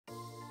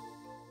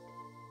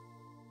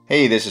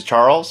Hey, this is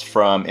Charles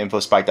from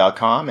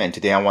infoSpike.com, and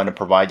today I want to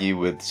provide you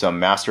with some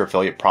Master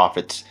Affiliate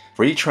Profits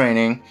free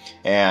training,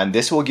 and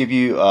this will give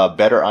you a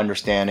better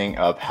understanding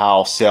of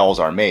how sales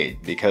are made,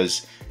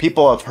 because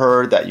people have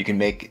heard that you can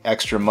make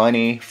extra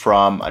money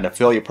from an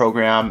affiliate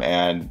program,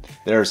 and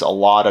there's a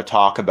lot of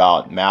talk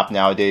about MAP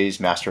nowadays,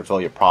 Master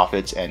Affiliate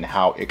Profits, and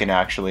how it can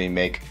actually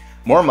make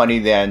more money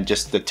than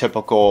just the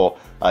typical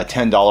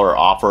 $10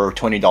 offer,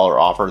 $20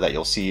 offer that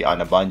you'll see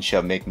on a bunch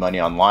of make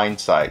money online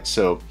sites.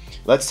 So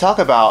let's talk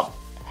about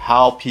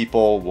how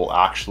people will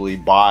actually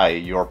buy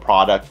your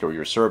product or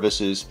your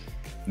services.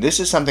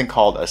 This is something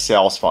called a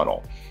sales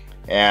funnel.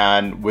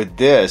 And with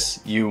this,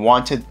 you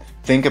want to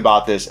think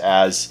about this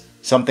as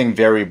something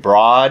very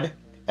broad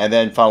and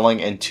then funneling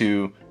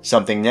into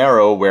something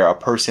narrow where a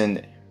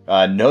person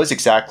knows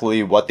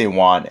exactly what they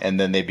want, and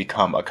then they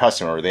become a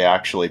customer. They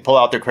actually pull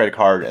out their credit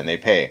card and they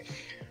pay.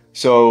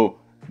 So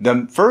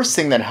the first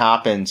thing that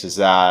happens is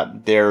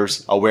that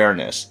there's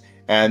awareness.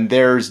 And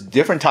there's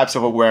different types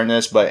of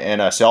awareness, but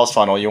in a sales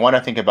funnel, you want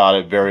to think about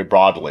it very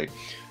broadly.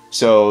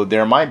 So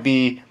there might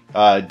be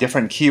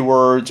different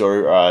keywords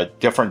or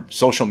different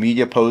social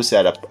media posts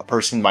that a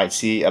person might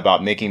see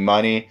about making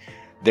money.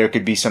 There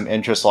could be some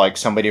interest, like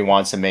somebody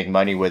wants to make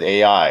money with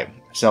AI.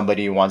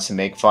 Somebody wants to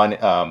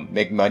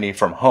make money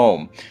from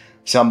home.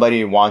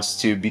 Somebody wants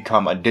to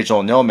become a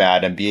digital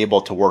nomad and be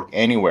able to work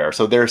anywhere.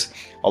 So there's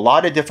a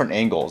lot of different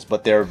angles,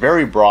 but they're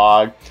very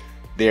broad.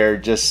 They're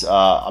just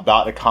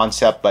about a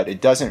concept, but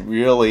it doesn't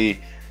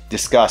really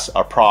discuss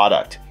a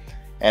product.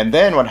 And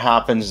then what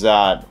happens is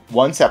that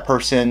once that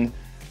person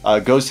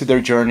goes through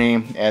their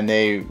journey and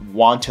they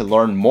want to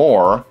learn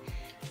more,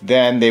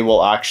 then they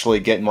will actually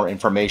get more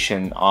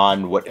information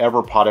on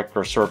whatever product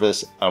or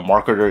service a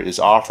marketer is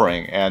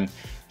offering. And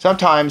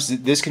sometimes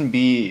this can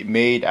be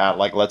made at,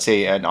 like, let's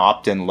say, an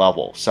opt-in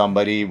level.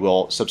 Somebody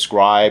will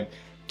subscribe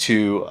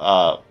to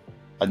a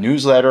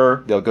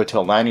newsletter, they'll go to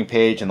a landing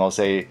page and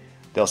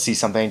they'll see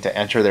something to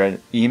enter their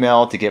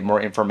email to get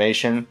more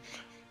information.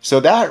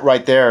 So that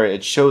right there,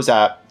 it shows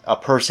that a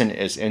person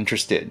is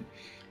interested.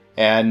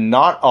 And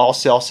not all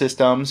sales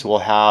systems will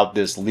have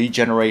this lead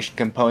generation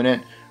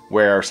component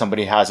where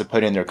somebody has to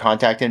put in their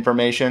contact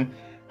information.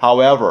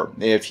 However,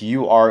 if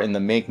you are in the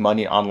make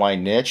money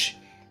online niche,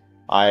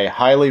 I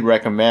highly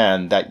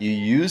recommend that you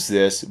use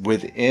this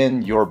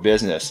within your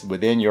business,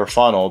 within your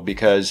funnel,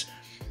 because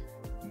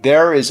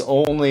there is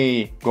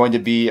only going to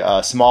be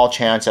a small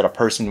chance that a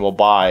person will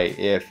buy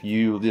if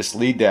you just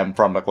lead them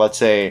from, like, let's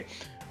say,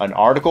 an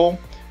article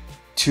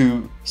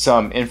to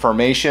some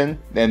information,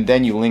 and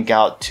then you link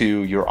out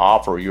to your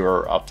offer,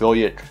 your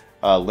affiliate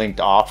linked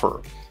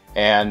offer.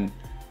 And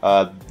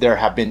there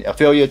have been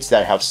affiliates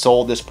that have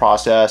sold this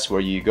process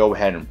where you go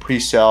ahead and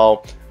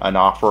pre-sell an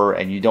offer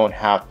and you don't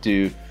have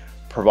to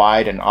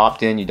provide an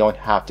opt-in, you don't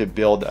have to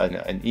build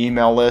an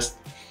email list.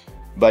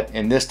 But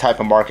in this type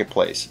of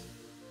marketplace,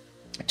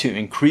 to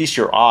increase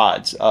your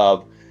odds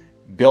of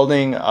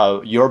building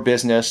your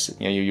business,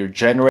 you're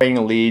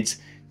generating leads,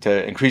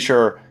 to increase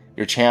your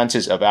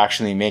chances of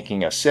actually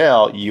making a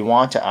sale, you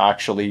want to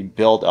actually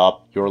build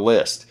up your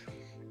list.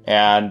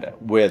 And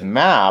with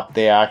MAP,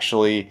 they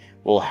actually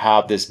will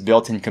have this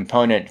built-in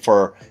component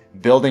for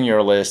building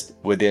your list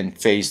within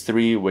phase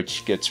 3,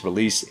 which gets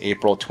released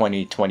April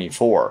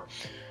 2024.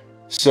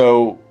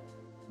 So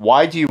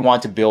why do you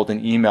want to build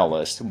an email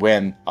list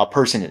when a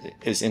person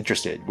is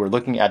interested? We're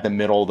looking at the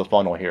middle of the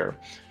funnel here.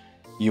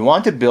 You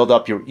want to build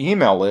up your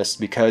email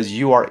list because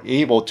you are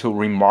able to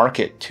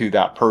remarket to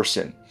that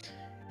person.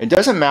 It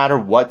doesn't matter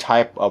what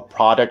type of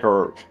product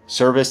or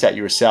service that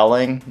you're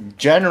selling.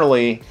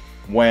 Generally,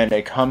 when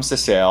it comes to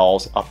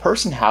sales, a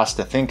person has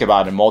to think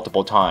about it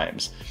multiple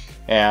times.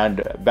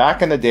 And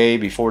back in the day,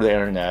 before the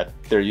internet,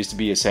 there used to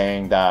be a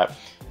saying that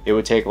it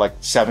would take like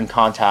 7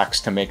 contacts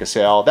to make a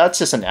sale. That's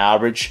just an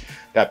average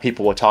that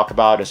people will talk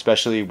about,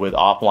 especially with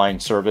offline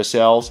service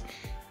sales.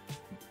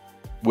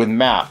 With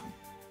MAP,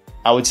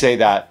 I would say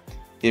that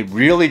it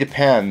really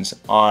depends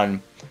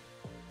on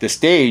the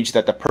stage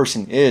that the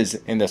person is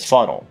in this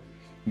funnel.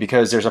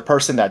 Because there's a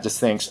person that just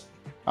thinks,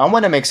 I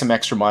want to make some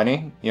extra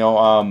money.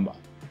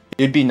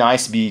 It'd be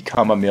nice to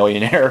become a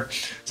millionaire.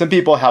 Some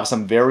people have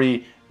some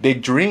very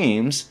big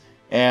dreams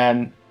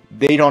and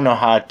they don't know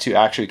how to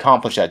actually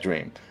accomplish that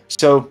dream.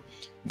 So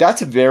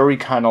that's a very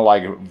kind of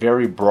like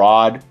very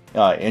broad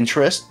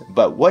interest.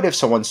 But what if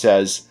someone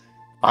says,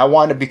 I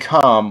want to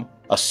become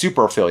a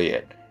super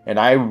affiliate and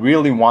I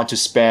really want to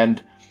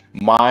spend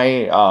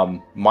my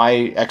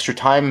extra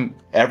time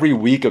every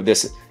week of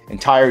this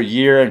entire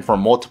year and for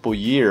multiple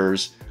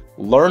years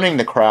learning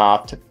the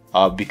craft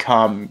of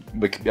becoming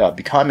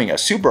a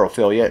super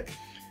affiliate,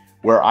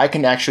 where I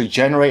can actually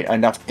generate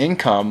enough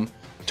income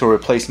to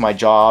replace my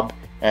job,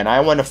 and I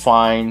want to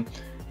find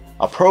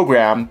a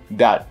program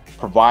that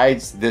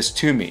provides this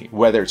to me,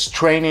 whether it's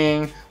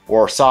training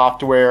or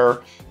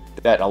software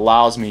that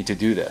allows me to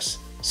do this.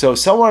 So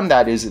someone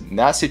that is in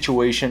that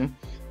situation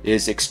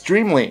is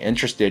extremely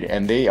interested,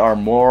 and they are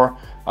more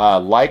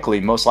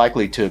most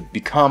likely to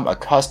become a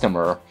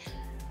customer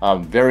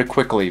very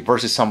quickly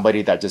versus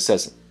somebody that just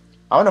says,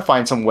 I want to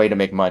find some way to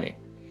make money.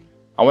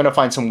 I want to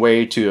find some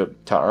way to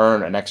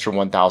earn an extra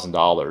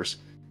 $1,000,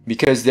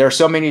 because there are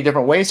so many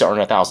different ways to earn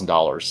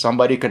 $1,000.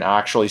 Somebody can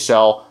actually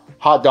sell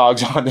hot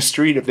dogs on the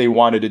street if they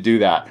wanted to do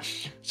that.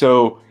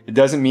 So it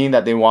doesn't mean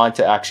that they want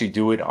to actually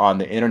do it on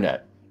the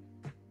internet.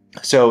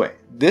 So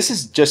this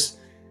is just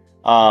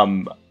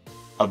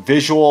a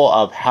visual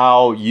of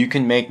how you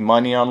can make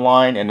money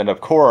online. And then of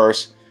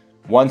course,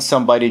 once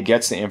somebody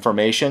gets the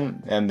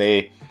information and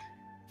they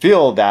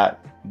feel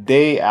that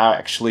they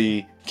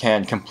actually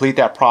can complete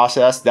that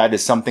process, that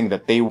is something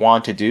that they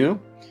want to do,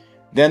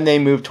 then they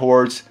move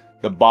towards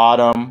the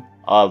bottom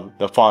of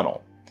the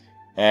funnel.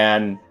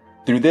 And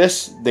through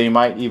this, they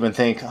might even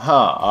think,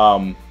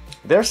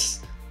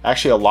 there's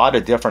actually a lot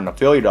of different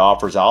affiliate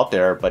offers out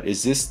there, but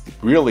is this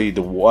really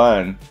the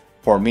one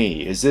for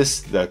me? Is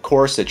this the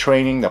course, the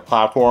training, the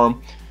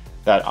platform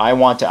that I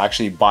want to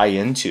actually buy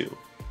into?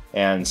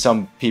 And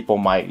some people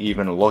might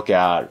even look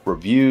at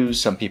reviews.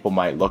 Some people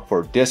might look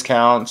for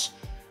discounts.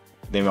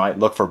 They might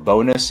look for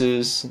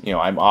bonuses. You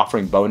know, I'm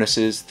offering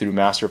bonuses through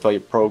Master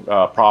Affiliate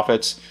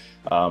Profits.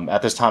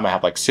 At this time, I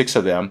have like 6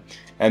 of them.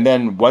 And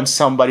then once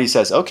somebody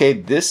says, okay,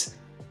 this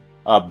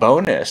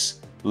bonus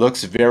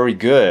looks very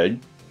good.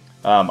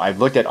 I've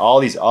looked at all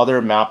these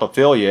other map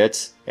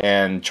affiliates,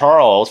 and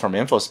Charles from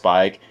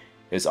infoSpike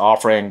is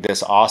offering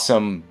this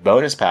awesome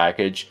bonus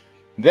package.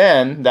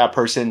 Then that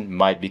person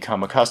might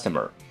become a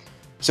customer.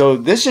 So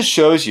this just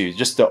shows you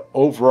just the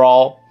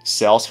overall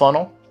sales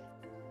funnel.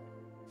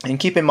 And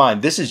keep in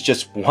mind, this is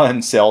just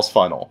one sales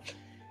funnel.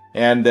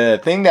 And the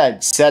thing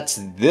that sets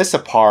this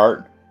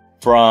apart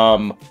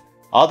from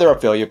other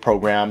affiliate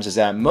programs is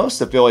that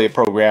most affiliate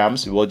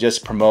programs will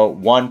just promote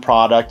one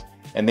product,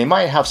 and they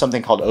might have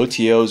something called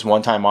OTOs,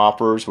 one-time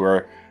offers,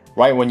 where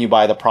right when you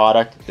buy the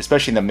product,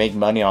 especially in the make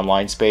money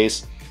online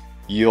space,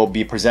 you'll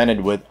be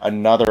presented with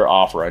another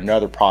offer,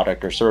 another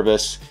product or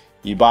service.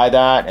 You buy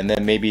that, and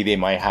then maybe they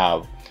might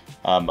have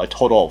a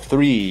total of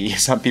 3.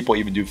 Some people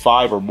even do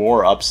 5 or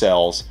more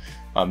upsells,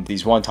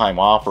 these one-time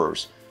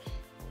offers.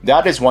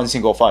 That is one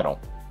single funnel.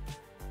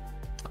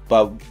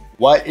 But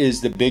what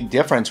is the big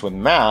difference with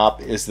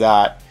MAP is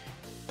that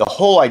the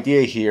whole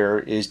idea here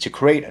is to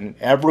create an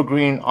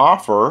evergreen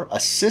offer, a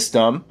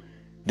system,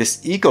 this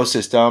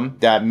ecosystem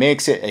that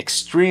makes it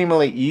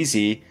extremely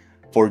easy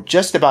for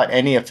just about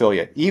any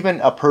affiliate.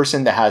 Even a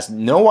person that has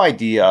no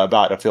idea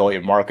about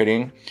affiliate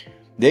marketing,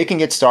 they can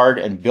get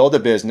started and build a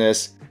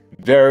business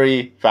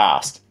very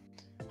fast.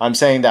 I'm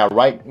saying that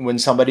right when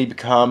somebody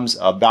becomes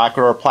a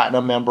backer or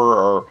platinum member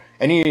or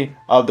any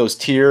of those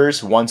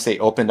tiers, once they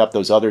opened up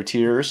those other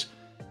tiers,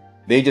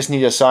 they just need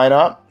to sign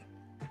up,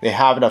 they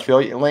have an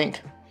affiliate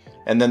link,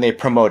 and then they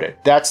promote it.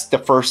 That's the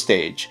first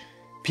stage.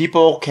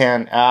 People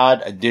can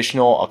add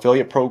additional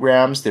affiliate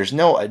programs. There's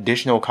no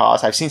additional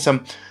cost. I've seen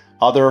some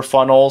other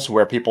funnels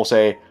where people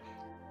say,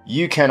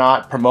 you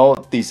cannot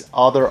promote these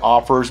other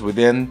offers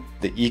within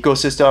the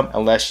ecosystem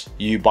unless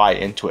you buy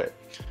into it.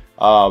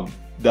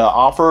 The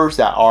offers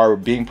that are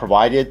being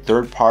provided,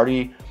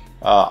 third-party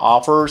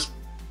offers,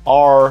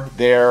 are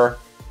there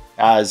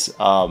as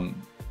kind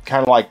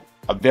of like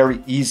a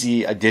very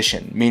easy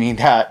addition, meaning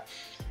that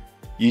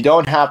you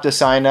don't have to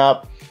sign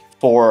up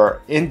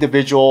for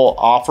individual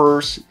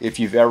offers. If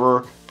you've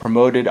ever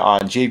promoted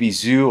on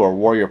JVZoo or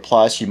Warrior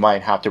Plus, you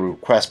might have to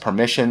request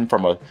permission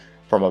from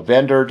a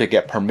vendor to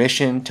get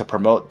permission to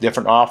promote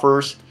different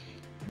offers.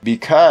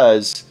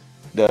 Because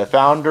the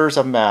founders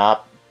of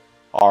MAP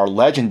are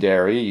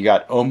legendary. You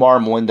got Omar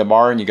Melinda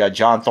Martin, you got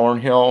John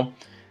Thornhill.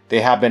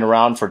 They have been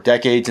around for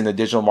decades in the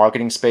digital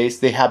marketing space.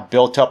 They have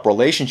built up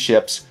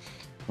relationships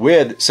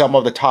with some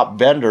of the top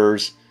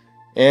vendors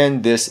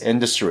in this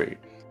industry.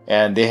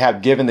 And they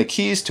have given the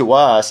keys to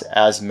us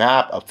as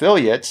MAP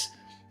affiliates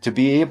to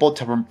be able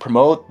to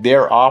promote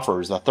their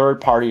offers, the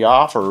third-party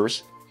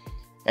offers,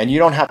 and you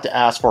don't have to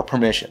ask for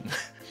permission.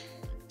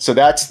 So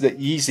that's the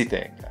easy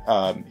thing.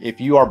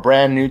 If you are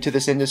brand new to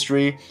this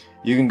industry,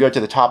 you can go to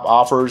the top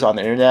offers on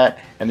the internet,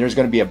 and there's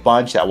going to be a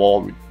bunch that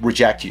will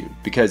reject you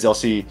because they'll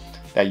see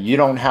that you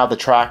don't have the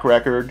track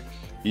record,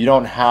 you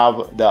don't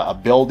have the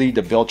ability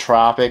to build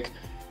traffic,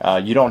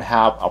 you don't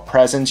have a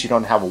presence, you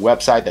don't have a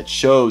website that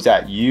shows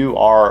that you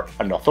are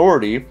an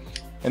authority,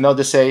 and they'll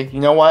just say, you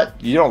know what,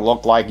 you don't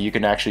look like you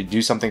can actually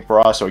do something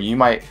for us, or you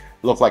might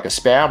look like a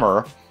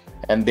spammer,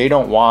 and they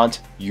don't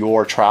want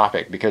your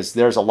traffic because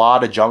there's a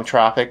lot of junk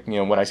traffic. You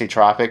know, when I say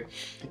traffic,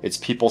 it's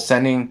people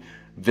sending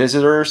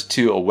visitors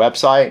to a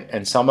website,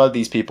 and some of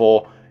these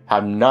people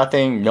have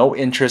no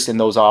interest in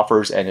those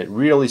offers, and it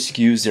really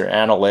skews their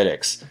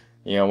analytics.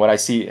 You know, when I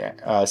say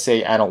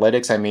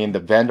analytics, I mean the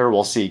vendor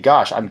will see,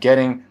 gosh, I'm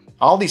getting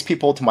all these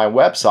people to my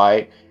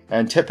website,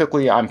 and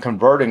typically I'm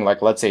converting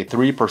like, let's say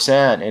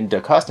 3%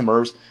 into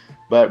customers.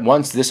 But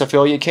once this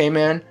affiliate came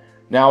in,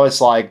 now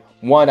it's like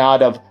 1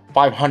 out of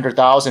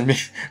 500,000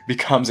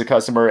 becomes a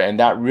customer, and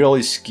that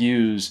really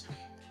skews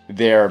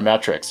their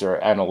metrics, their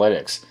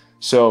analytics.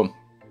 So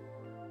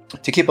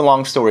to keep a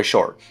long story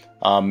short,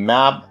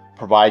 MAP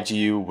provides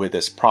you with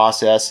this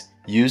process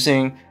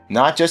using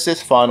not just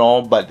this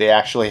funnel, but they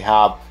actually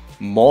have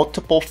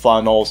multiple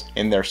funnels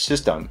in their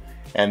system.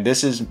 And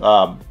this is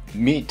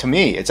to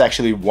me, it's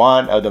actually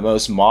one of the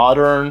most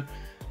modern,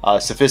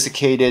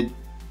 sophisticated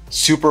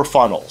super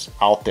funnels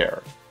out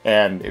there.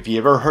 And if you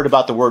ever heard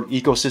about the word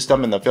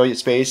ecosystem in the affiliate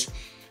space,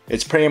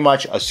 it's pretty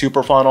much a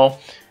super funnel.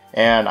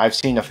 And I've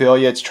seen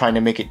affiliates trying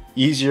to make it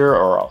easier,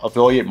 or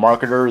affiliate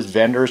marketers,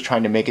 vendors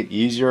trying to make it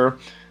easier.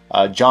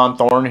 John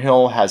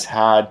Thornhill has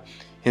had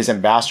his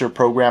ambassador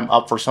program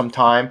up for some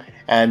time.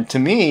 And to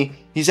me,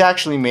 he's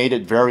actually made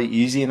it very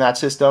easy in that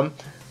system.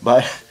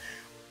 But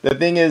the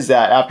thing is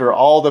that after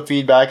all the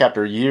feedback,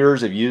 after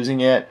years of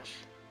using it,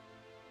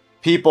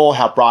 people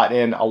have brought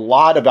in a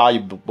lot of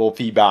valuable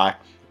feedback,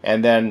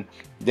 and then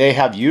they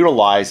have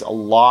utilized a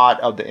lot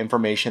of the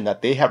information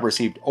that they have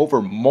received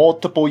over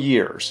multiple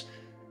years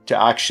to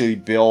actually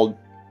build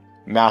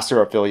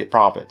master affiliate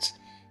profits.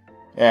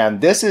 And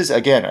this is,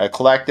 again, a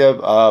collective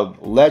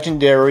of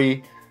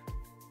legendary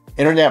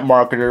internet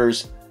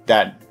marketers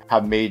that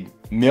have made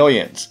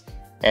millions,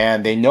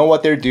 and they know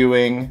what they're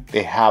doing.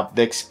 They have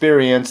the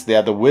experience, they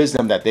have the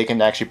wisdom that they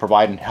can actually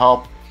provide and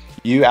help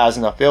you as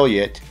an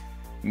affiliate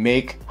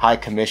make high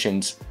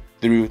commissions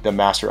through the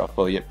master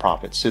affiliate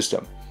profit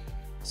system.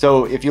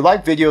 So if you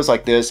like videos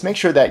like this, make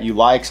sure that you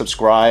like,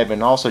 subscribe,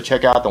 and also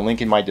check out the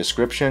link in my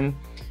description.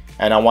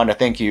 And I want to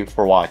thank you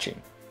for watching.